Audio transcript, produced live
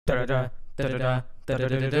Two brothers,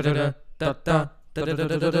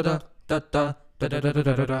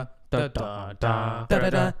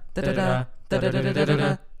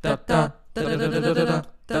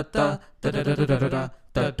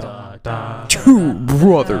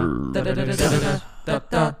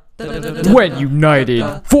 when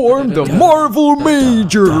united, form the Marvel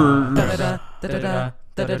Majors,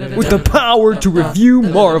 with the power to review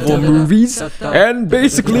Marvel movies and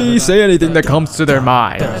basically say anything that comes to their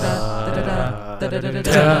mind.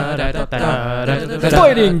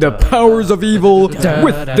 Fighting the powers of evil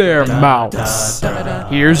with their mouths.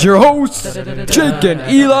 Here's your hosts, Jake and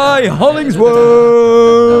Eli Hollingsworth.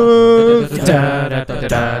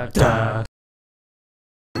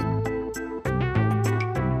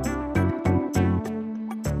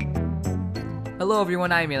 Hello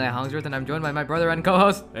everyone, I'm Eli Hollingsworth and I'm joined by my brother and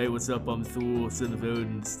co-host. Hey, what's up? I'm Thor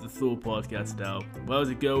Cinnavodin. It's the Thor podcast now. How's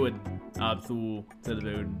it going? I'm Thor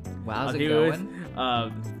Cinnavodin. How's it going?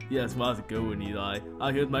 Yes, how's it going, Eli?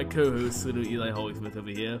 I'm here with my co-host, little Eli Hollingsworth over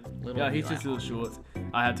here. He's just a little short.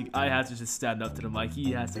 I have to just stand up to the mic.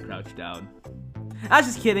 He has to crouch down. I was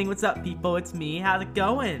just kidding. What's up, people? It's me. How's it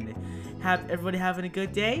going? Everybody having a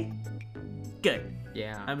good day? Good.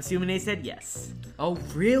 Yeah. I'm assuming they said yes. Oh,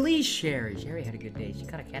 really? Sherry had a good day. She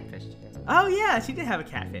caught a catfish today. Oh yeah, she did have a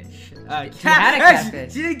catfish. She had a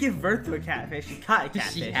catfish. She didn't give birth to a catfish. She caught a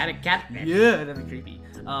catfish. She had a catfish. Yeah, that'd be creepy.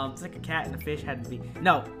 It's like a cat and a fish had to be.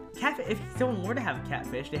 No, catfish. If someone were to have a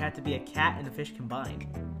catfish, they had to be a cat and a fish combined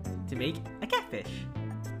to make a catfish.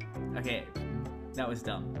 Okay, that was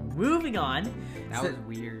dumb. Moving on. That was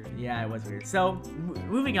weird. Yeah, it was weird. So,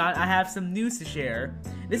 moving on, I have some news to share.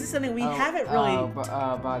 This is something we haven't really...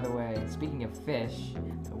 by the way, speaking of fish,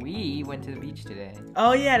 we went to the beach today.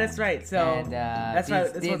 Oh, yeah, that's right. So, and, that's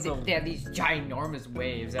right. They have these ginormous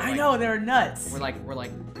waves. I know, they're nuts. We're like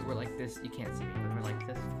this. You can't see me, but we're like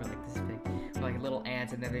this big. We're like little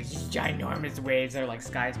ants, and then there's these ginormous waves that are like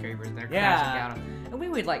skyscrapers, and they're crashing down. And we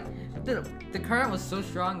would like... The current was so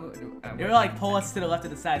strong. They were like pull us to the left of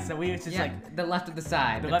the side, so we was just like the left of the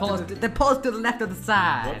side. They pull us to the left of the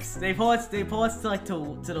side. Whoops. They pull us to like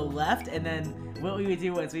to the left, and then what we would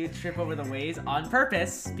do was we would trip over the waves on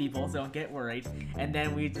purpose. People, so don't get worried. And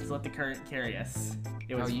then we just let the current carry us.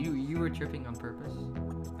 It was, you were tripping on purpose?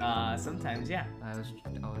 Sometimes, yeah. I was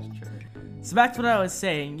tripping. So back to what I was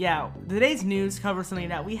saying. Yeah, today's news covers something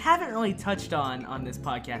that we haven't really touched on this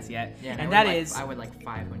podcast yet. Yeah, and that is I weighed like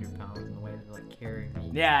 500 pounds in the way they were like carrying me.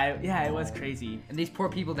 Yeah, it was crazy. And these poor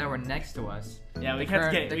people that were next to us. Yeah, we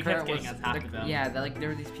kept getting on top of them. Yeah, there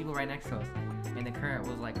were these people right next to us, and the current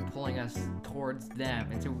was like pulling us towards them.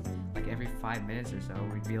 And so like every 5 minutes or so,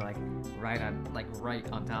 we'd be like right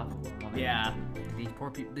on top of them. Yeah. These poor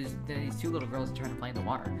people. There's these two little girls trying to play in the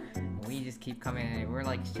water. And we just keep coming in, and we're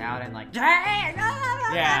like shouting like,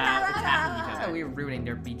 yeah, we were ruining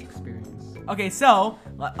their beach experience. Okay, so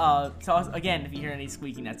again, if you hear any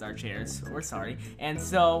squeaking, that's our chairs. We're sorry. And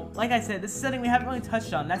so, like I said, this is something we haven't really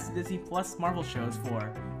touched on. That's the Disney Plus Marvel shows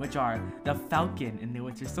which are The Falcon and the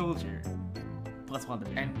Winter Soldier, plus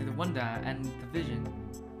WandaVision. And the Wanda and the Vision.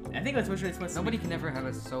 I think it was originally supposed to. Nobody can ever have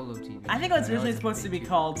a solo TV. I think it was originally supposed to be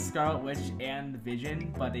called Scarlet Witch and the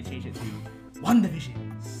Vision, but they changed it to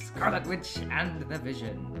WandaVision. Scarlet Witch and the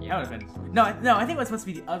Vision. Yeah, that would have been. No, I think it was supposed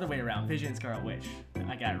to be the other way around. Vision and Scarlet Witch.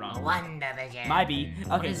 I got it wrong. WandaVision. Might be.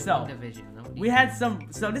 Okay, so we had some.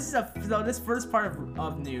 So this first part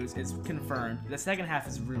of news is confirmed. The second half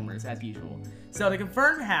is rumors, as usual. So the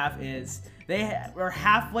confirmed half is were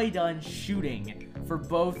halfway done shooting for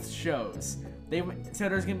both shows. So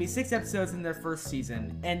there's gonna be 6 episodes in their first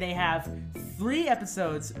season, and they have 3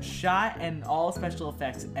 episodes shot and all special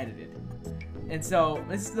effects edited. And so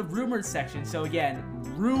this is the rumors section. So again,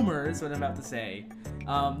 rumors. What I'm about to say.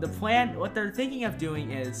 The plan, what they're thinking of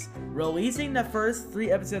doing is releasing the first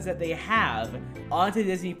 3 episodes that they have onto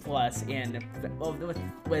Disney Plus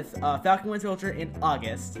with Falcon Winter Soldier in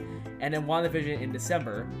August, and then WandaVision in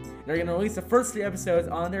December. They're gonna release the first 3 episodes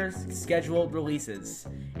on their scheduled releases,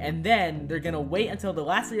 and then they're gonna wait until the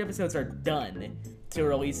last 3 episodes are done to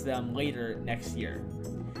release them later next year.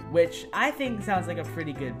 Which I think sounds like a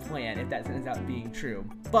pretty good plan if that ends out being true.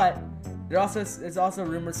 But there's also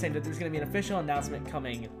rumors saying that there's going to be an official announcement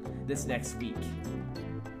coming this next week.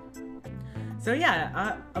 So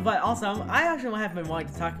yeah, but also, I actually have been wanting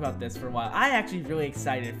to talk about this for a while. I'm actually really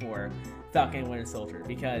excited for Falcon and Winter Soldier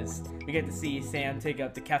because we get to see Sam take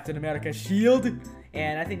up the Captain America shield,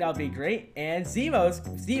 and I think that'll be great. And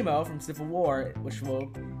Zemo from Civil War, which we'll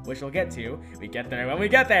get to. We get there when we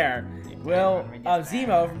get there.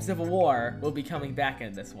 Zemo from Civil War will be coming back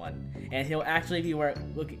in this one, and he'll actually be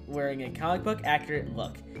wearing a comic book accurate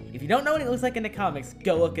look. If you don't know what it looks like in the comics,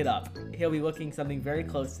 go look it up. He'll be looking something very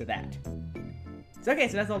close to that. So okay,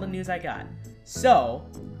 so that's all the news I got. So,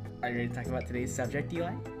 are you ready to talk about today's subject,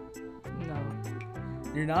 Eli? No.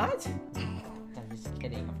 You're not? I'm just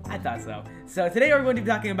kidding. I thought so. So today we're going to be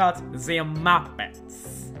talking about the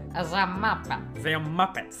Muppets. The Muppets. The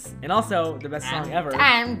Muppets. And also, the best song ever.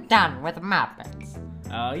 I'm done with Muppets.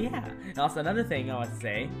 Oh yeah. And also another thing I want to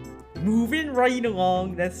say. Moving right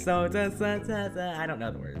along. That's so I don't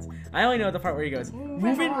know the words. I only know the part where he goes,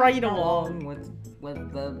 moving right along.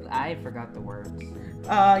 With the I forgot the words.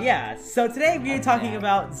 Yeah. So today we are talking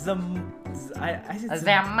about the Muppets.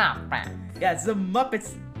 Yeah, the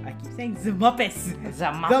Muppets. I keep saying the Muppets. The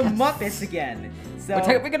Muppets. The Muppets again. So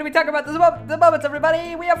we're gonna be talking about the Muppets,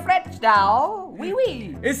 everybody. We are French now.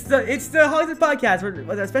 Oui. It's the Hollywood podcast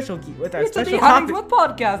with our special It's special the topic. Hollywood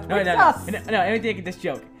podcast. No, let me take this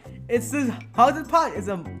joke. It's the Hollywood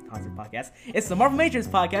podcast. It's the Marvel Majors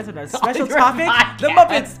podcast with our special topic, the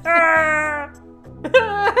Muppets.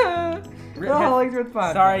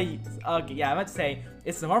 Sorry. Okay, yeah, I meant to say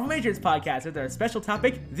it's the Marvel Majors podcast with our special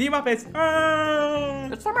topic, the Muppets.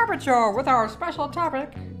 It's the Muppet Show with our special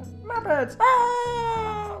topic, Muppets.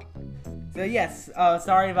 So yes,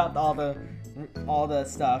 sorry about all the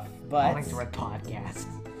stuff, but podcast.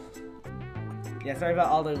 Yeah, sorry about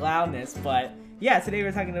all the loudness, but yeah, today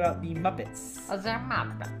we're talking about the Muppets. The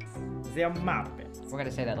Muppets. The Muppets. We're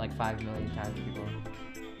gonna say that like 5 million times, people.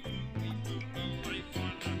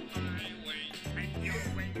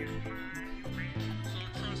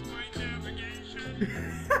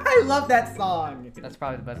 I love that song. That's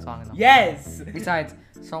probably the best song in the Yes. Besides,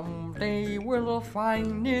 someday we'll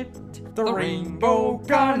find it. The Rainbow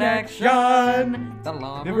Connection. The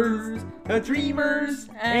lovers, the dreamers,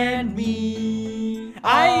 and me.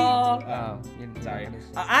 Sorry.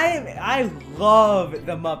 I love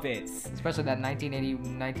the Muppets. Especially that 1980,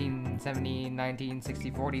 1970,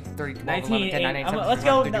 1960, 40, 30, 12, 11, 10, 9, 8, 7, let's 6,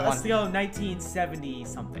 go 1, 31. 1970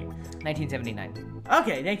 something. 1979.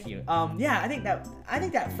 Okay, thank you. Yeah, I think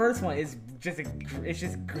that first one is it's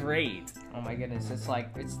just great. Oh my goodness, it's by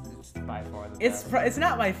far the best. It's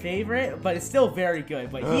not my favorite, but it's still very good.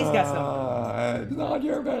 But he's got some. It's not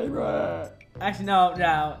your favorite. Actually, no,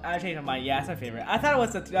 I changed my mind. Yeah, it's my favorite. I thought it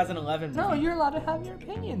was the 2011 movie. No, you're allowed to have your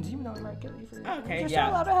opinions, even though it might kill you for your Okay, You're yeah.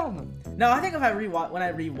 still allowed to have them. No, I think if when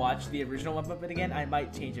I rewatch the original Muppet again, I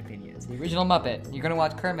might change opinions. The original Muppet. You're gonna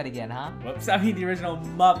watch Kermit again, huh? Whoops, I mean the original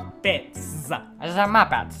Muppets. The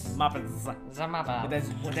Muppets. Muppets. The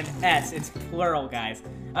Muppets. With an S, it's plural, guys.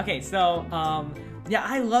 Okay, so yeah,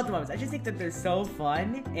 I love the Muppets. I just think that they're so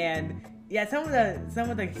fun, and yeah, some of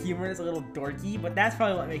the humor is a little dorky, but that's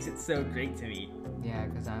probably what makes it so great to me. Yeah,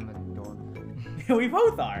 because I'm a dork. We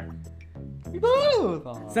both are. We both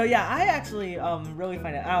are. So yeah, I actually really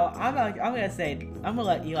find it out. I'm gonna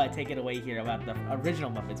let Eli take it away here about the original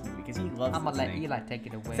Muppets movie because he loves. I'm gonna let Eli take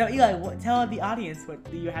it away. So Eli, tell the audience what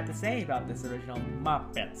do you have to say about this original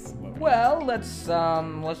Muppets movie? Well, let's start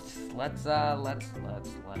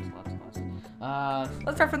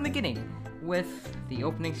from the beginning with the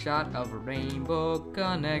opening shot of a Rainbow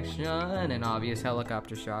Connection, an obvious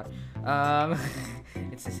helicopter shot.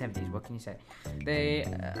 It's the 70s. What can you say?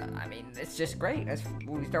 I mean, it's just great.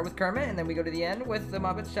 We start with Kermit, and then we go to the end with the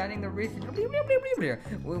Muppets signing the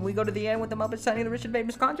when we go to the end with the Muppets signing the Richard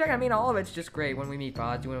Famous contract. I mean, all of it's just great. When we meet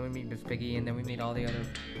Podge, when we meet Miss Piggy, and then we meet all the other.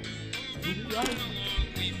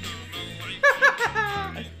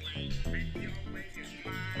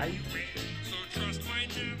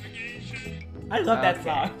 I love that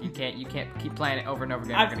song. You can't keep playing it over and over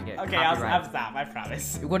again. We're gonna get copyright. I'll stop. I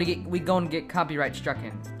promise. We go and get copyright struck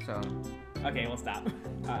in. So. Okay, we'll stop.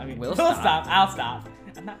 We'll stop. I'll stop.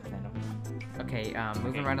 I'm not Venom. Okay,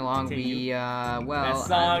 moving right along. Continue. Best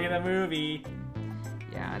song in the movie.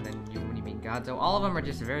 Yeah, and then when you meet Gonzo, all of them are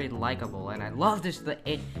just very likable, and I love this.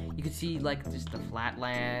 You can see like just the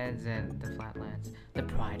flatlands, the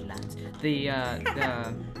Pride Lands, the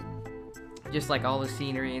just like all the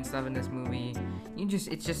scenery and stuff in this movie.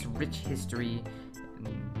 It's just rich history.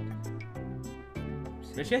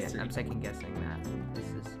 Rich history. I'm second guessing that. This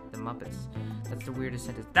is the Muppets. That's the weirdest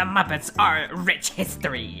sentence. The Muppets are rich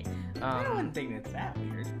history. I don't think that's that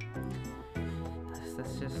weird.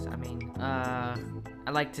 That's just. I mean, I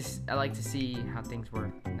like to see how things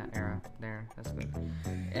were in that era. There, that's good.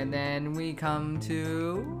 And then we come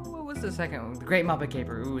to what's the second one? The Great Muppet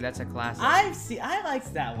Caper. Ooh, that's a classic. I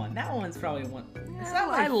liked that one. That one's probably one. It's not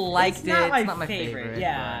I liked it. It's not my favorite.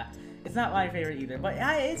 Yeah, it's not my favorite either. But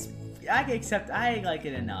I can accept. I like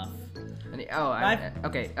it enough.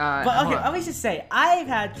 Okay. But okay, let me just say, I've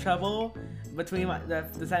had trouble between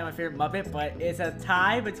deciding my favorite Muppet, but it's a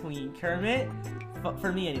tie between Kermit.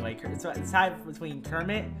 For me, anyway, it's a tie between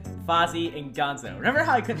Kermit, Fozzie, and Gonzo. Remember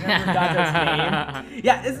how I couldn't remember Gonzo's name?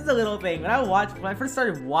 Yeah, this is a little thing. When I first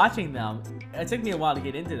started watching them, it took me a while to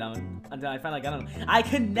get into them until I finally got them. I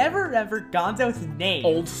could never remember Gonzo's name.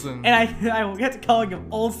 Olsen. And I kept calling him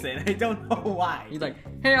Olsen. I don't know why. He's like,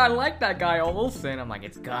 hey, I like that guy Olsen. I'm like,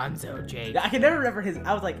 it's Gonzo, Jake. I could never remember his.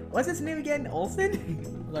 I was like, what's his name again?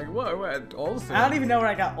 Olsen? Like, what? Olsen? I don't even know where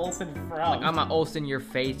I got Olsen from. Like, I'm gonna Olsen your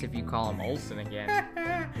face if you call him Olsen again.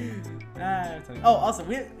 Oh, also, I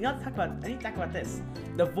need to talk about this.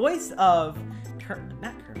 The voice of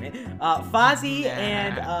not Kermit, Fozzie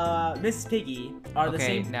and Miss Piggy are the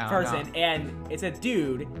same person, and it's a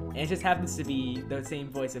dude, and it just happens to be the same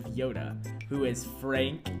voice of Yoda, who is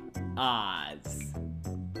Frank Oz.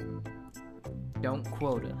 Don't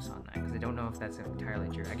quote us on that, because I don't know if that's entirely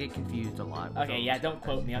true. I get confused a lot. Okay, yeah, don't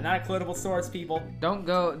quote me. I'm not a quotable source, people. Don't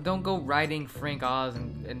go writing Frank Oz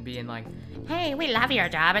and being like, hey, we love your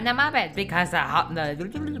job in the Muppets because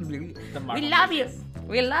we love you.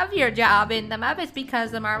 We love your job in the Muppets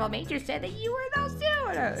because the Marvel Major said that you were those two.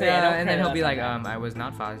 So, yeah, and then he'll be like, I was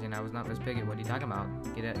not Fozzie and I was not Miss Piggy. What are you talking about?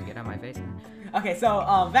 Get out of my face. Okay, so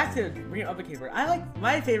back to Great Muppet Caper. I like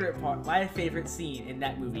my favorite scene in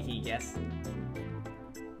that movie. Can you guess?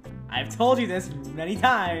 I've told you this many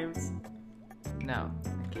times. No,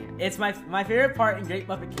 I can't. It's my favorite part in Great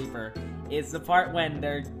Muppet Caper is the part when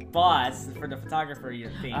their boss for the photographer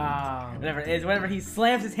thing, whenever he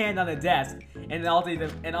slams his hand on the desk, and all three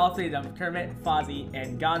of them, Kermit, Fozzie,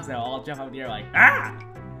 and Gonzo, all jump up in the air like ah.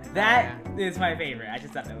 That is my favorite. I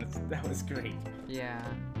just thought that was great. Yeah.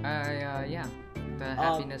 Yeah. The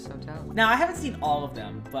Happiness Hotel. Now I haven't seen all of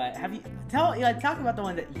them, but have you talk about the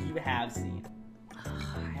one that you have seen?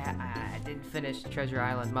 I didn't finish Treasure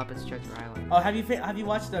Island, Muppets Treasure Island. Oh, have you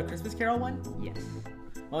watched the Christmas Carol one? Yes.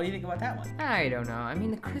 What do you think about that one? I don't know. I mean,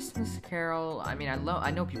 the Christmas Carol. I mean,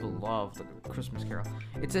 I know people love the Christmas Carol.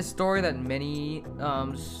 It's a story that many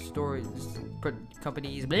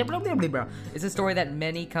companies. Blah, blah, blah, blah, blah. It's a story that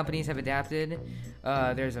many companies have adapted.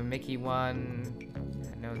 There's a Mickey one.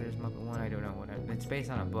 I know there's Muppet one. I don't know what. It's based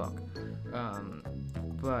on a book.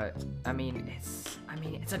 But I mean,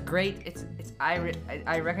 it's a great.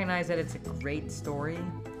 I recognize that it's a great story,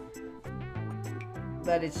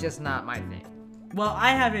 but it's just not my thing. Well,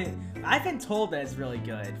 I've been told that it's really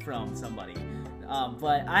good from somebody,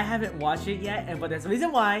 but I haven't watched it yet. But there's a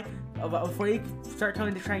reason why. Before you start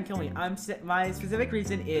coming to try and kill me, my specific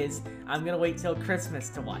reason is I'm gonna wait till Christmas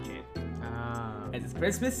to watch it. It's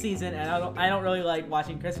Christmas season, and I don't really like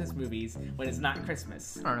watching Christmas movies when it's not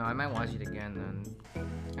Christmas. I don't know. I might watch it again then.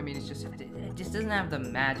 I mean, it just doesn't have the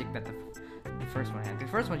magic that the first one had. The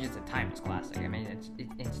first one's just a timeless classic. I mean, it's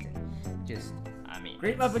instant.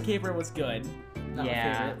 Great Muppet Caper was good. Not my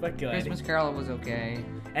favorite, but good. Christmas Carol was okay.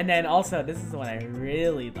 And then also, this is the one I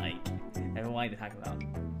really like. I've been wanting to talk about.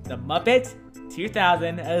 The Muppet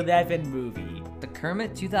 2011 movie. The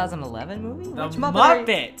Kermit 2011 movie? The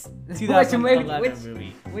Muppet 2011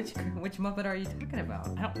 movie. Which Muppet are you talking about?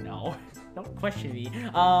 I don't know. Don't question me.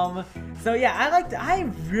 So yeah, I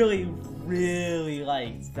really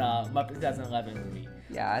liked the Muppet 2011 movie.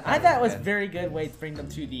 Yeah, I thought it was a very good way to bring them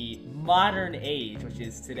to the modern age, which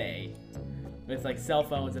is today, with like cell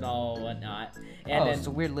phones and all whatnot. And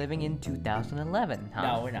so we're living in 2011, huh?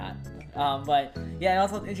 No, we're not. But yeah, and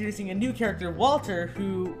also introducing a new character, Walter,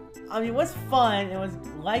 who was fun, it was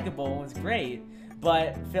likable, it was great,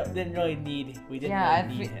 but didn't really need. We didn't really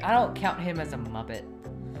need him. I don't count him as a Muppet.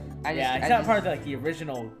 He's not part of the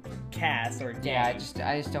original cast or gang. Yeah,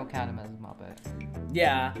 I just don't count him as a Muppet.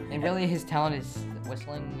 Yeah. And really, his talent is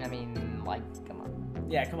whistling. I mean, like, come on.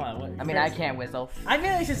 Yeah, come on. I can't whistle. I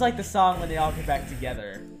really just like the song when they all get back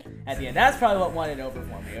together at the end. That's probably what won it over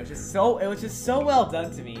for me. It was just so well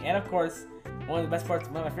done to me. And of course, one of my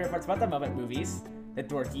favorite parts about the Muppet movies, the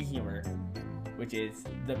dorky humor, which is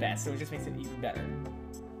the best. So it just makes it even better.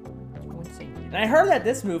 And I heard that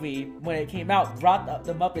this movie, when it came out, brought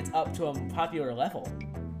the Muppets up to a popular level.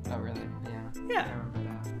 Oh, really? Yeah. Yeah. I remember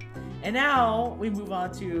that. And now we move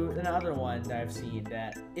on to another one that I've seen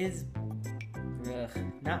that is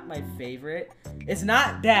not my favorite. It's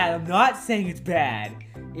not bad. I'm not saying it's bad.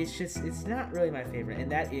 It's not really my favorite,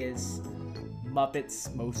 and that is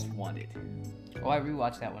Muppets Most Wanted. Oh, I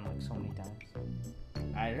rewatched that one like so many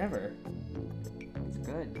times. I never. It's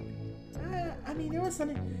good. I mean, there was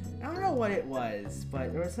something. I don't know what it was,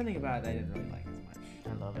 but there was something about it that I didn't really like as much.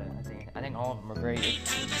 I love it. I think all of them are great.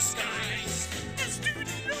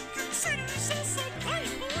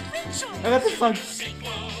 I love this song.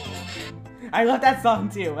 I love that song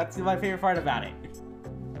too. That's my favorite part about it.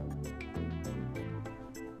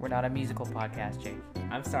 We're not a musical podcast, Jake.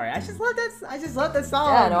 I'm sorry. I just love that. I just love that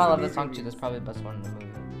song. Yeah, no, I love that song too. That's probably the best one in the movie.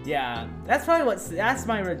 Yeah, that's probably what's. That's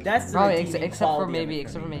Probably the except for maybe.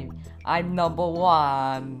 I'm number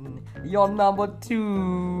one. You're number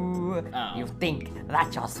two. Oh. You think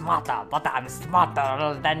that you're smarter, but I'm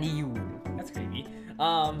smarter than you. That's creepy.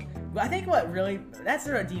 But I think that's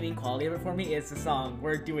the redeeming quality of it for me is the song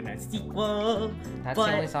 "We're Doing a Sequel." That's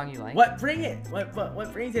the only song you like. What brings it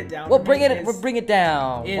down? We'll bring it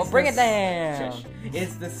down. Is We'll bring it down.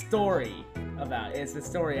 It's the story about. It's the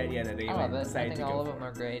story at the end of the day. I love it. I think all of them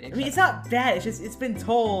are great. I mean, it's not bad. It's just it's been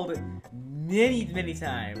told many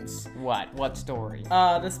times. What story?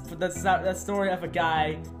 The story of a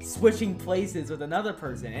guy switching places with another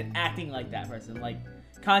person and acting like that person, like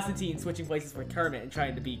Constantine switching places with Kermit and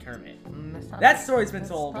trying to be Kermit. That story's been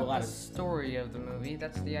told a lot of. Story of the movie.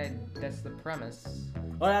 That's the premise.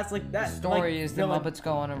 Well, that's like that. The story like, is the Muppets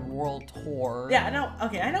go on a world tour. Yeah, I know.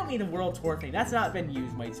 Okay, I don't mean a world tour thing. That's not been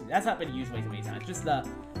used way too many times. Just the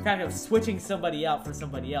fact of switching somebody out for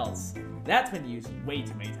somebody else. That's been used way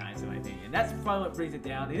too many times in my opinion. That's probably what brings it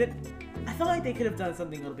down. I felt like they could have done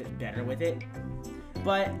something a little bit better with it.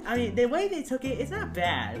 But I mean, the way they took it, it's not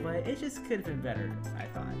bad, but it just could have been better. I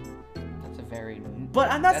thought. That's a very. But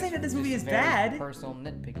I'm not saying that this movie is bad. Personal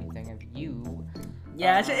nitpicky thing of you.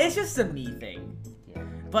 Yeah, it's just a me thing. Yeah.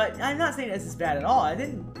 But I'm not saying this is bad at all. I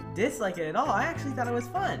didn't dislike it at all. I actually thought it was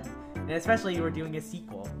fun, and especially you were doing a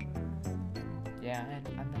sequel. Yeah, and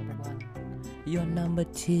I'm number one. You're number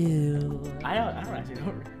two. I don't actually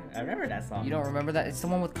know. I remember that song. You don't remember that? It's the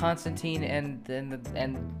one with Constantine and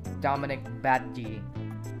Dominic Badgie.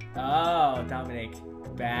 Oh, Dominic,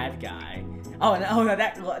 bad guy. Oh, no,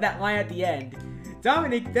 that line at the end.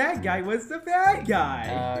 Dominic, bad guy, was the bad guy.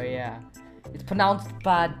 Oh yeah, it's pronounced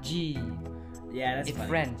Badgie. Yeah, that's It's funny.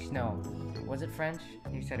 French. No, was it French?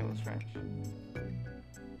 You said it was French. I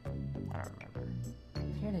don't remember.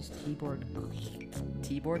 You hear this keyboard?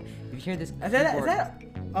 Keyboard? You hear this? I think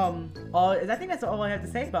that's all I have to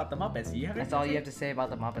say about the Muppets. Do you have That's anything all to you say? have to say about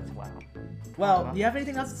the Muppets. Wow. Well, do you have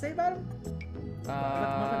anything else to say about them?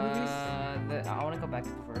 I want to go back to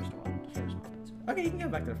the first one. Okay, you can go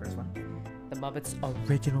back to the first one. The Muppets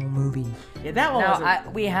original movie. Yeah, that one Now,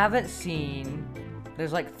 we haven't seen.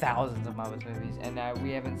 There's like thousands of Muppets movies, and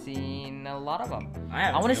we haven't seen a lot of them.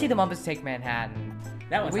 I want to see the Muppets Take Manhattan.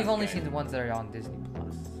 We've only seen the ones that are on Disney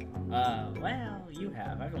Plus. Well, you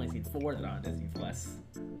have. I've only seen 4 that are on Disney Plus.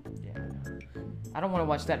 Yeah. I don't want to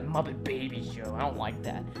watch that Muppet Baby Show. I don't like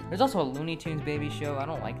that. There's also a Looney Tunes Baby Show. I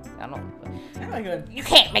don't like it. You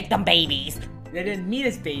can't make them babies. They didn't meet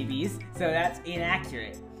as babies, so that's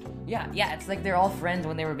inaccurate. Yeah, it's like they're all friends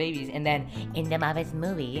when they were babies, and then in the Muppets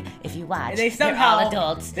movie, if you watch, they they're all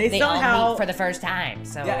adults. They all meet for the first time.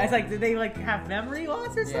 So yeah, it's like, did they like have memory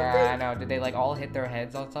loss or something? Yeah, I know. Did they like all hit their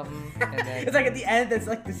heads on something? And then... It's like at the end, that's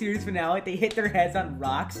like the series finale. They hit their heads on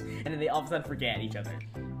rocks, and then they all of a sudden forget each other.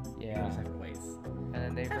 Yeah. In separate ways. And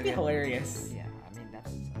then they That'd forget. be hilarious. Yeah, I mean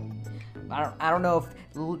that's. I don't know if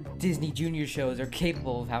Disney Junior shows are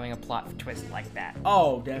capable of having a plot twist like that.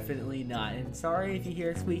 Oh, definitely not. And sorry if you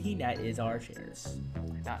hear squeaking, that is our chairs.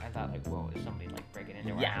 I thought like, whoa, is somebody like breaking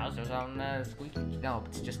into our house or something? Squeaky? No,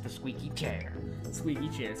 it's just the squeaky chair. Squeaky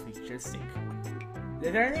chair stink.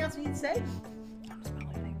 Is there anything else you need to say? I'm smelling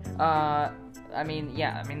anything. I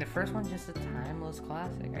mean, the first one's just a timeless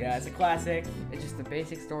classic. Yeah, it's a classic. It's just the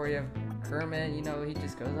basic story of Kermit. You know, he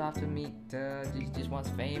just goes off to meet. He just wants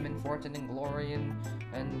fame and fortune and glory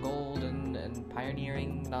and gold and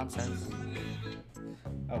pioneering nonsense.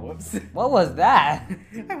 Oh, whoops. What was that?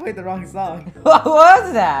 I played the wrong song. What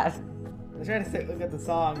was that? I was trying to look at the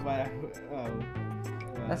song, but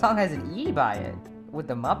That song has an E by it. With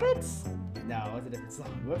the Muppets? No, it's a different song.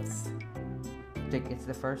 Whoops. Jake, it's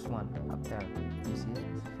the first one up there. You see it?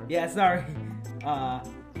 It's the first Yeah, sorry.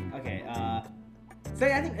 Okay. So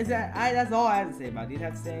yeah, I think that's all I have to say about it. Do you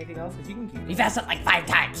have to say anything else? Because you can keep. You've asked it like 5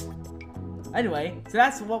 times. Anyway, so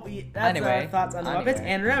that's what our thoughts on the Muppets.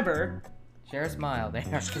 And remember, share a smile there.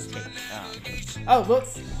 Oh,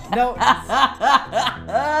 whoops. No.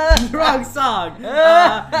 Wrong song.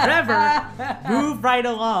 Remember, move right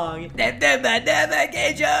along.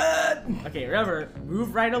 Okay, remember,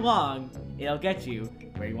 move right along. It'll get you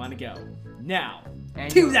where you want to go. Now,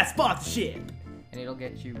 cue that sponsorship. And it'll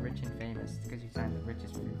get you rich and famous because you signed the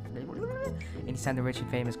richest. and he signed the Rich and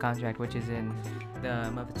Famous contract, which is in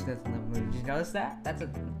the Muppets 2011 movie. Did you notice that? That's a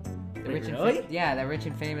Really? Yeah, that Rich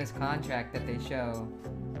and Famous contract that they show.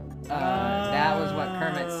 That was what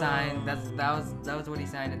Kermit signed. That was what he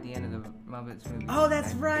signed at the end of the Muppets movie. Oh,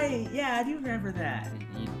 that's right. Yeah, I do remember that.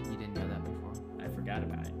 You didn't know that before. I forgot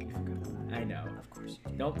about it. You forgot about that. I know. Of course you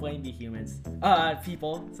did. Don't blame me, humans.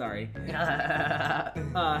 People. Sorry.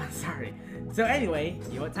 Sorry. So anyway,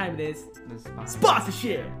 you know what time it is? The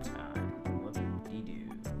Sponsorship.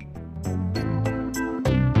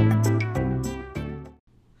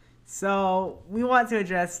 So we want to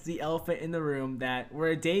address the elephant in the room that we're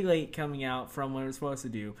a day late coming out from what we're supposed to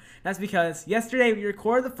do. That's because yesterday we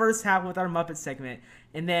recorded the first half with our Muppet segment,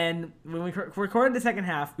 and then when we recorded the second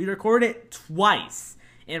half, we recorded it twice,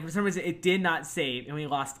 and for some reason it did not save, and we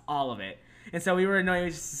lost all of it. And so we were annoyed. We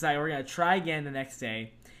just decided we're gonna try again the next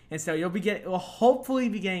day, and so we'll hopefully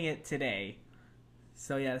be getting it today.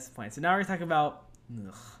 So yeah, that's the plan. So now we're gonna talk about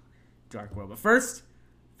Dark World, but first,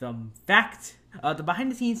 the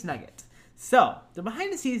behind-the-scenes nugget. So, the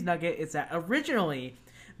behind-the-scenes nugget is that originally,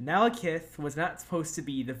 Malekith was not supposed to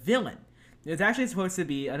be the villain. It was actually supposed to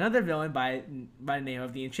be another villain by the name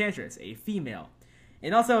of the Enchantress, a female.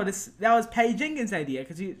 And also, that was Patty Jenkins' idea,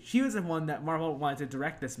 because she was the one that Marvel wanted to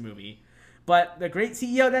direct this movie. But the great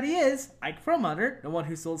CEO that he is, Ike Perlmutter, the one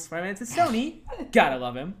who sold Spider-Man to Sony, gotta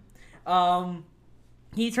love him,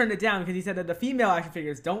 he turned it down because he said that the female action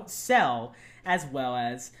figures don't sell as well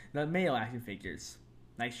as the male action figures.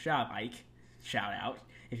 Nice job, Ike. Shout out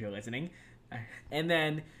if you're listening. And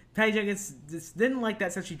then Patty Jenkins just didn't like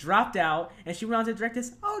that, so she dropped out, and she went on to direct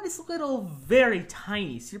this little, very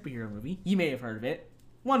tiny superhero movie. You may have heard of it.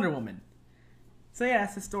 Wonder Woman. So yeah,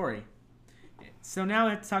 that's the story. So now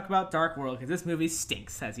we have to talk about Dark World, because this movie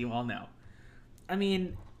stinks, as you all know. I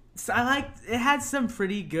mean, so it had some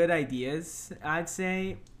pretty good ideas, I'd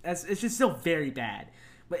say. It's just still very bad.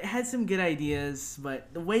 But it had some good ideas,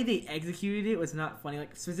 but the way they executed it was not funny.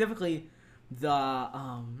 Like, specifically, not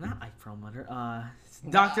Ike Perlmutter,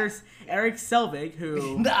 Dr. Eric Selvig,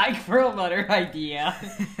 who... The Ike Perlmutter idea.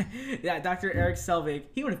 Yeah, Dr. Eric Selvig.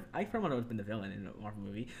 Ike Perlmutter would have been the villain in a Marvel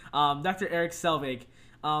movie. Dr. Eric Selvig.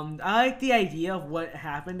 I like the idea of what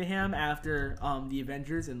happened to him after the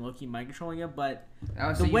Avengers and Loki mind controlling him, but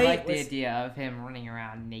so you like the idea of him running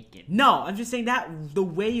around naked? No, I'm just saying that the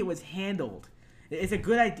way it was handled. It's a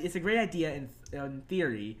good idea. It's a great idea in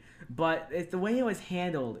theory, but the way it was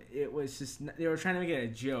handled, it was just they were trying to make it a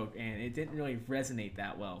joke, and it didn't really resonate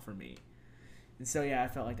that well for me. And so yeah, I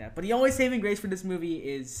felt like that. But the only saving grace for this movie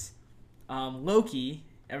is Loki.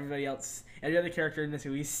 Every other character in this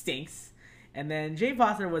movie stinks. And then Jane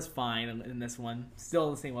Foster was fine in this one,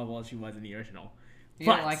 still the same level as she was in the original. You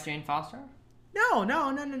don't like Jane Foster? No.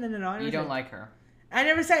 You don't like her? I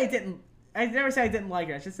never said I didn't. I never said I didn't like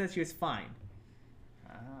her. I just said she was fine.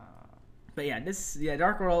 But yeah,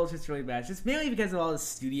 Dark World is just really bad. It's just mainly because of all the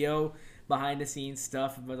studio behind the scenes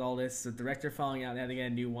stuff with all this. The director falling out, they had to get a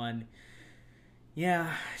new one. Yeah,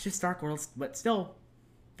 it's just Dark World, but still,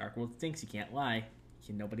 Dark World stinks. You can't lie.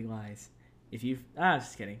 Nobody lies.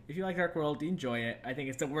 Just kidding. If you like Dark World, enjoy it. I think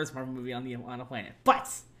it's the worst Marvel movie on the planet. But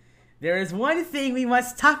there is one thing we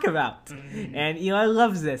must talk about, and Eli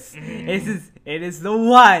loves this. It is the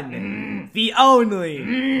one, the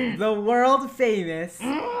only, the world famous,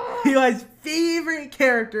 Eli's favorite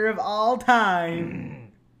character of all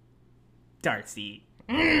time, Darcy.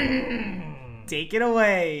 Take it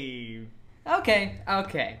away. Okay.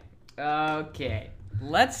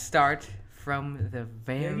 Let's start from the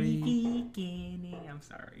very beginning. I'm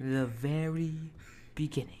sorry. The very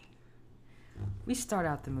beginning. We start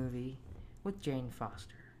out the movie with Jane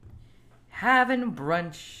Foster having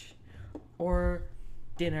brunch or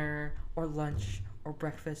dinner or lunch or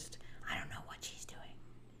breakfast. I don't know what she's doing.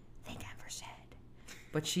 They never said.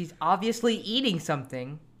 But she's obviously eating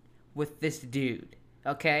something with this dude,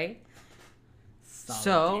 okay?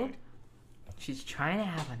 So, she's trying to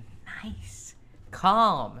have a nice,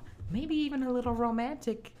 calm, maybe even a little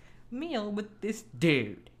romantic meal with this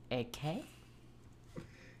dude, okay?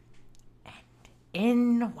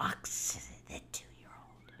 In walks the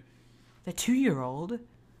 2-year-old. The 2-year-old?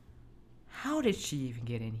 How did she even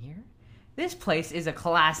get in here? This place is a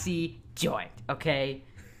classy joint, okay?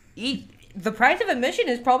 The price of admission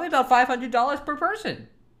is probably about $500 per person.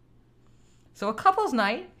 So a couple's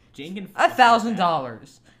night,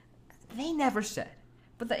 $1,000. They never said.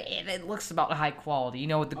 But it looks about high quality. You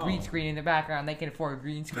know, with the green screen in the background, they can afford a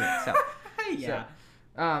green screen. So, yeah.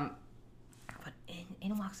 But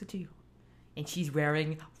in walks the 2-year-old. And she's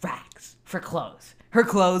wearing rags for clothes. Her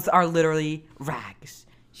clothes are literally rags.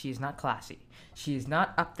 She is not classy. She is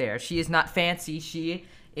not up there. She is not fancy. She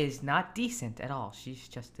is not decent at all. She's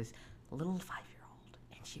just this little 5-year-old,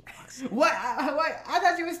 and she walks. What? I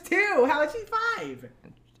thought she was 2. How is she 5?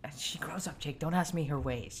 She grows up, Jake. Don't ask me her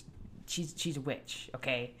ways. She's a witch,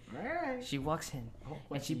 okay? Alright. She walks in,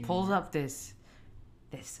 and she pulls up this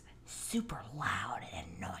super loud and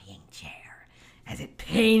annoying chair as it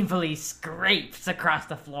painfully scrapes across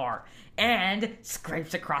the floor and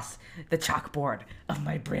scrapes across the chalkboard of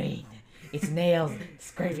my brain. Its nails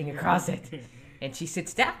scraping across it. And she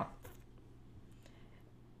sits down.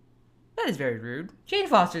 That is very rude. Jane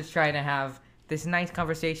Foster's trying to have this nice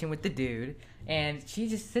conversation with the dude, and she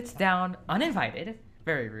just sits down uninvited.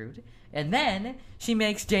 Very rude. And then she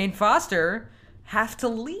makes Jane Foster have to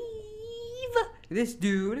leave this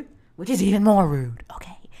dude, which is even more rude.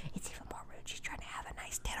 Okay, it's even more rude. She's trying to have a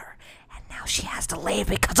nice dinner, and now she has to leave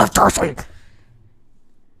because of Darcy.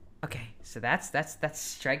 Okay, so that's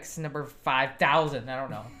strikes number 5,000. I don't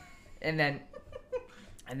know. And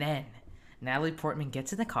then Natalie Portman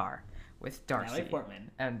gets in the car with Darcy. Natalie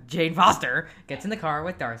Portman. And Jane Foster gets in the car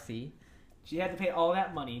with Darcy. She had to pay all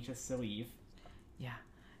that money just to leave. Yeah.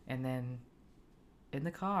 And then in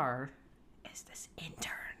the car is this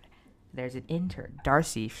intern. There's an intern.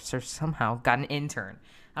 Darcy somehow got an intern.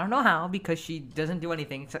 I don't know how, because she doesn't do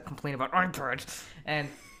anything except complain about interns. And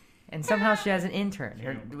somehow she has an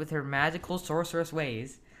intern with her magical sorceress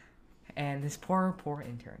ways. And this poor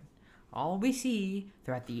intern. All we see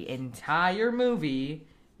throughout the entire movie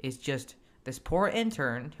is just this poor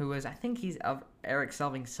intern who is, I think he's of Eric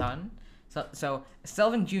Selvig's son. So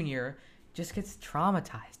Selvig Jr. just gets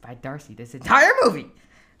traumatized by Darcy this entire movie.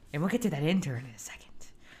 And we'll get to that intern in a second.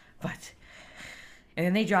 And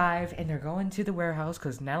then they drive, and they're going to the warehouse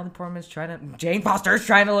because Jane Foster's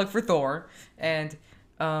trying to look for Thor. And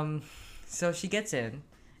so she gets in,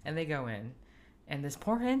 and they go in. And this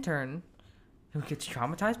poor intern, who gets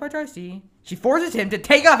traumatized by Darcy, she forces him to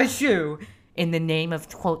take off his shoe in the name of,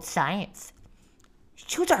 quote, science.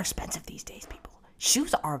 Shoes are expensive these days, people.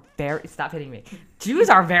 Shoes are stop hitting me. Shoes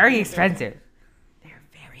are very expensive. They're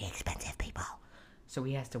very expensive, people. So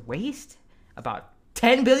he has to waste about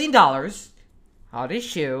 $10 billion on his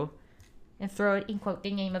shoe and throw it in, quote,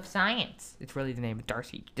 the name of science. It's really the name of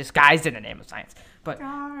Darcy, disguised in the name of science. But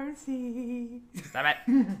Darcy. Stop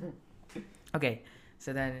it. Okay,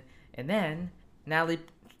 so then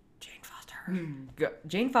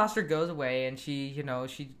Jane Foster goes away, and she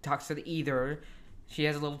talks to the Ether. She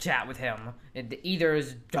has a little chat with him. And the Ether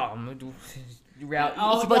is dumb. He's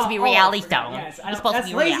supposed to be Reality Stone. Yes, He's supposed to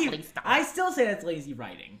be Reality Stone. I still say that's lazy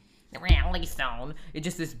writing. The Reality Stone. It's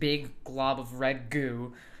just this big glob of red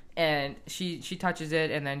goo. And she touches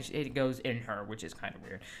it, and then it goes in her, which is kind of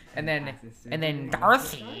weird. And then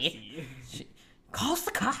Darcy she calls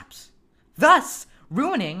the cops, thus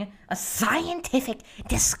ruining a scientific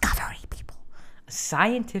discovery, people. A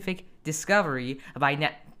scientific discovery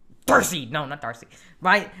by Darcy. No, not Darcy.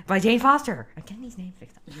 By Jane Foster. I'm getting these names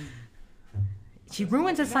mixed up. She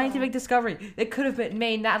ruins a scientific discovery. It could have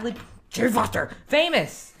made Jane Foster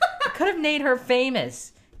famous. It could have made her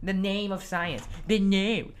famous. The name of science. The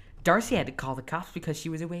name. Darcy had to call the cops because she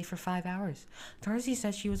was away for 5 hours. Darcy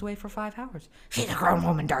says she was away for 5 hours. She's a grown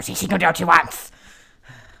woman, Darcy. She can do what she wants.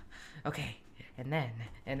 Okay. And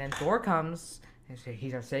then Thor comes, and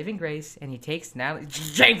he's our saving grace, and he takes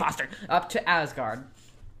Jane Foster up to Asgard.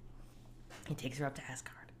 He takes her up to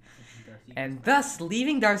Asgard. And thus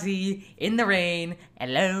leaving Darcy in the rain,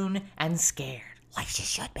 alone and scared. Like she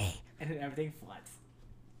should be. And then everything floods.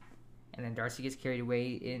 And then Darcy gets carried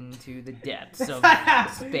away into the depths of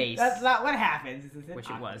space. That's not what happens. Which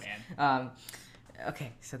it was.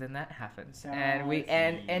 Okay, so then that happens.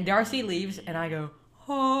 And Darcy leaves, and I go,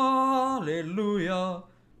 hallelujah.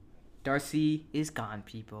 Darcy is gone,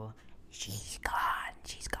 people. She's gone.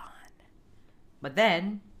 She's gone. But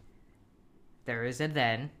then, there is a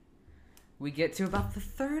then. We get to about the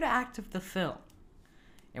third act of the film.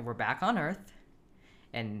 And we're back on Earth.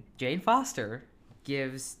 And Jane Foster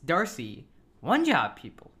gives Darcy one job,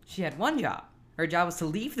 people. She had one job. Her job was to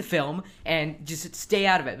leave the film and just stay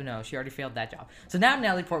out of it. But no, she already failed that job. So now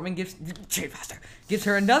Natalie Portman Jane Foster gives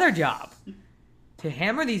her another job. To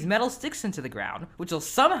hammer these metal sticks into the ground, which will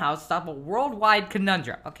somehow stop a worldwide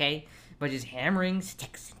conundrum, okay? But just hammering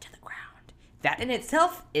sticks into the ground. That in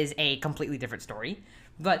itself is a completely different story.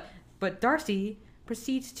 But Darcy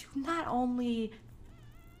proceeds to not only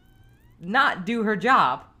not do her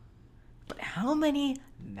job, but how many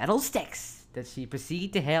metal sticks does she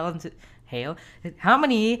proceed to how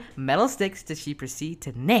many metal sticks does she proceed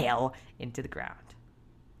to nail into the ground?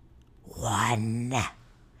 One.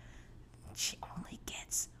 She only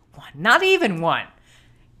gets one. Not even one.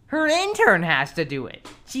 her intern has to do it.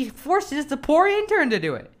 She forces the poor intern to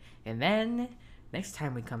do it. And then, next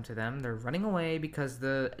time we come to them, they're running away because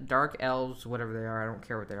the dark elves, whatever they are, I don't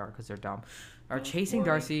care what they are because they're dumb, are chasing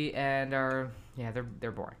Darcy and are, yeah,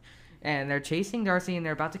 they're boring. And they're chasing Darcy and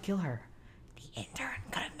they're about to kill her. The intern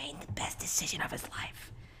could have made the best decision of his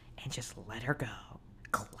life and just let her go.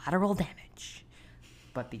 Collateral damage.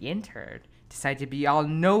 But the intern decided to be all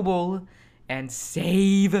noble and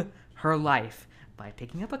save her life by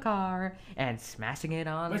picking up a car and smashing it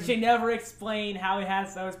on. But she never explained how he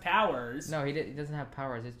has those powers. No, he doesn't have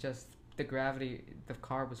powers. It's just the gravity. The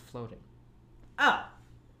car was floating. Oh,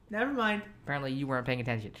 never mind. Apparently, you weren't paying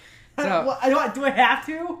attention. So, do I have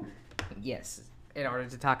to? Yes, in order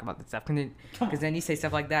to talk about this stuff, because then you say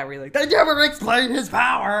stuff like that where you're like, they never explain his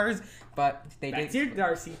powers. But they did. That's your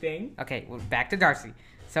Darcy thing. Okay, well, back to Darcy.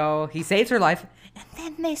 So he saves her life, and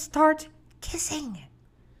then they start kissing.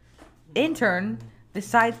 Intern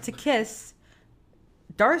decides to kiss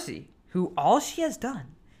Darcy, who all she has done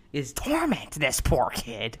is torment this poor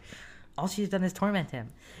kid. All she has done is torment him.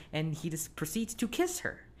 And he just proceeds to kiss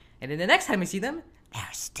her. And then the next time we see them, they're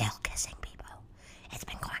still kissing people. It's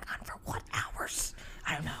been going on for what, hours?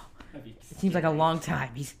 I don't know. It seems like a long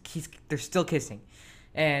time. They're still kissing.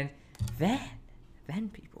 And then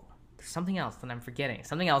people, there's something else that I'm forgetting.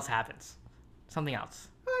 Something else happens. Something else.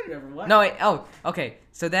 I remember what. No, wait. Oh, okay.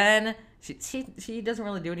 So then she doesn't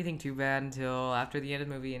really do anything too bad until after the end of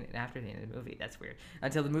the movie, and after the end of the movie, that's weird.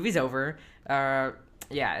 Until the movie's over, yeah,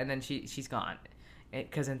 and then she's gone,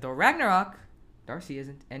 because in Thor Ragnarok, Darcy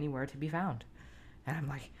isn't anywhere to be found, and I'm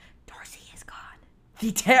like, Darcy is gone.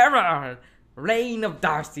 The terror reign of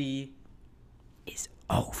Darcy is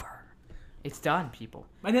over. It's done, people.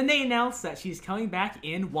 And then they announced that she's coming back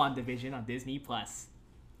in WandaVision on Disney Plus.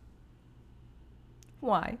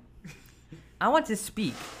 Why? I want to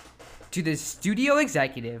speak to the studio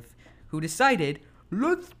executive who decided,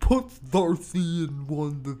 let's put Darcy in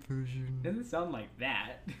WandaVision. Doesn't sound like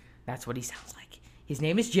that. That's what he sounds like. His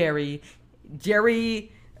name is Jerry. Jerry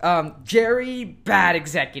Bad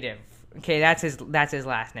Executive. Okay, that's his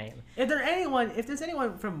last name. If there's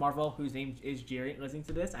anyone from Marvel whose name is Jerry listening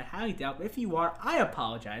to this, I highly doubt. But if you are, I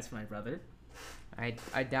apologize for my brother.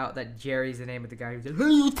 I doubt that Jerry's the name of the guy who said, hey,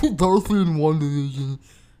 let's put Darcy in WandaVision.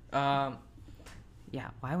 Yeah,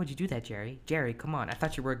 why would you do that, Jerry? Jerry, come on. I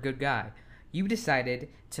thought you were a good guy. You decided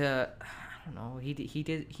to, I don't know,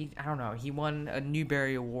 I don't know. He won a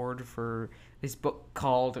Newbery Award for this book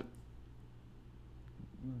called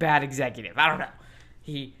Bad Executive. I don't know.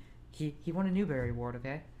 He won a Newbery Award,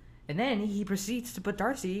 okay? And then he proceeds to put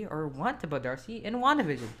Darcy, or want to put Darcy, in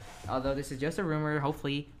WandaVision. Although this is just a rumor,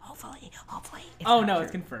 hopefully. Oh no,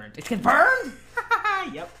 it's confirmed. It's confirmed?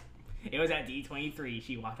 Yep. It was at D23.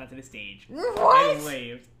 She walked onto the stage. What? And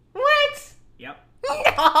waved. What? Yep.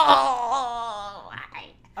 No!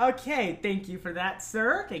 Okay, thank you for that,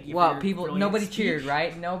 sir. Thank you. Well, for people, your nobody speech. cheered,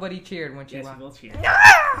 right? Nobody cheered when she Yes, walked. people cheered. No!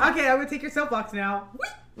 Okay, I'm gonna take your soapbox now.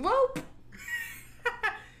 Whoop.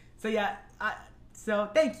 So yeah, so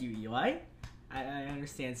thank you, Eli. I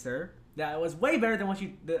understand, sir. That was way better than what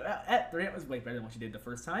you. The rant was way better than what you did the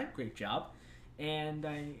first time. Great job, and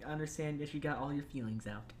I understand that you got all your feelings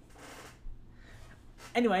out.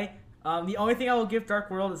 Anyway, the only thing I will give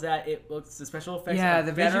Dark World is that the special effects. Yeah, are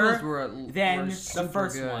the better visuals were than the super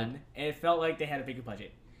first good. one. And it felt like they had a bigger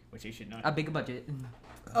budget, which they should not. A big budget.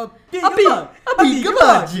 A bigger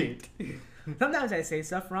budget. Sometimes I say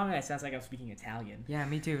stuff wrong and it sounds like I'm speaking Italian. Yeah,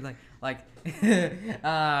 me too. Like,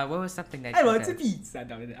 what was something that I you want said? a pizza.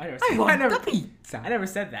 No, I never, pizza. I never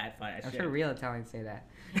said that, but I I'm should. sure real Italians say that.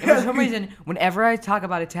 And for some reason, whenever I talk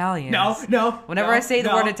about Italians, whenever I say the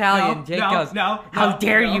word Italian, Jake goes, "How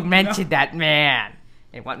dare you mention that man?"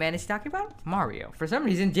 And what man is he talking about? Mario. For some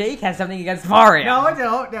reason, Jake has something against Mario. No, I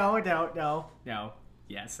don't. No.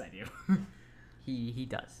 Yes, I do. He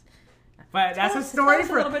does. But that's a story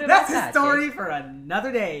for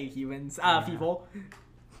another day, humans. People.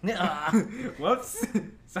 Whoops.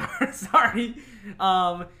 Sorry.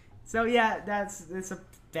 So yeah, it's a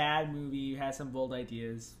bad movie. It has some bold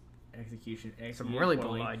ideas. Execution Some really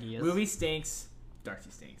bold ideas. Movie stinks. Darcy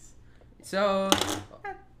stinks. So,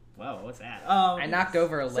 whoa, what's that? I knocked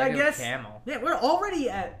over a Lego camel. Yeah, we're already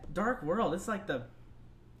at Dark World. It's like the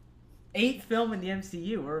 8th film in the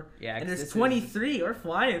MCU. And there's 23. We're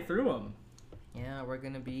flying through them. Yeah, we're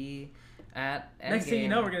gonna be at Endgame. Next thing you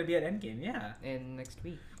know, we're gonna be at Endgame. Yeah. In next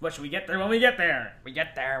week. What should we get there when we get there? We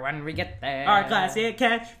get there when we get there. All right, class.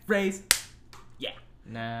 Catch phrase. Yeah.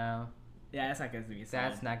 No. Yeah, that's not gonna be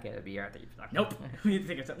solid. That's not gonna be our theme song. Nope. We need to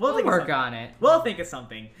think of something. We'll think of work something. on it. We'll think of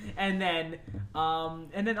something. And then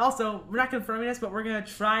also, we're not confirming this, but we're gonna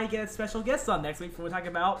try and get a special guest on next week when we talk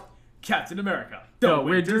about Captain America, the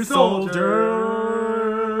Winter Soldier.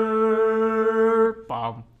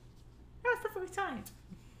 Bomb. That was perfectly timed.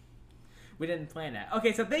 We didn't plan that.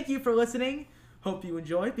 Okay, so thank you for listening. Hope you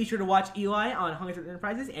enjoyed. Be sure to watch Eli on Hungry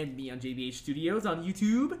Enterprises and me on JBH Studios on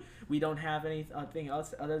YouTube. We don't have anything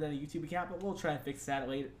else other than a YouTube account, but we'll try and fix that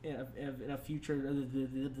later in a future.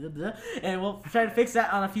 And we'll try to fix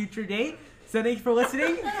that on a future date. So thank you for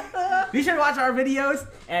listening. Be sure to watch our videos,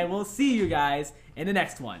 and we'll see you guys in the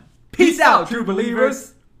next one. Peace out, true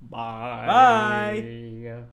believers. Bye. Bye.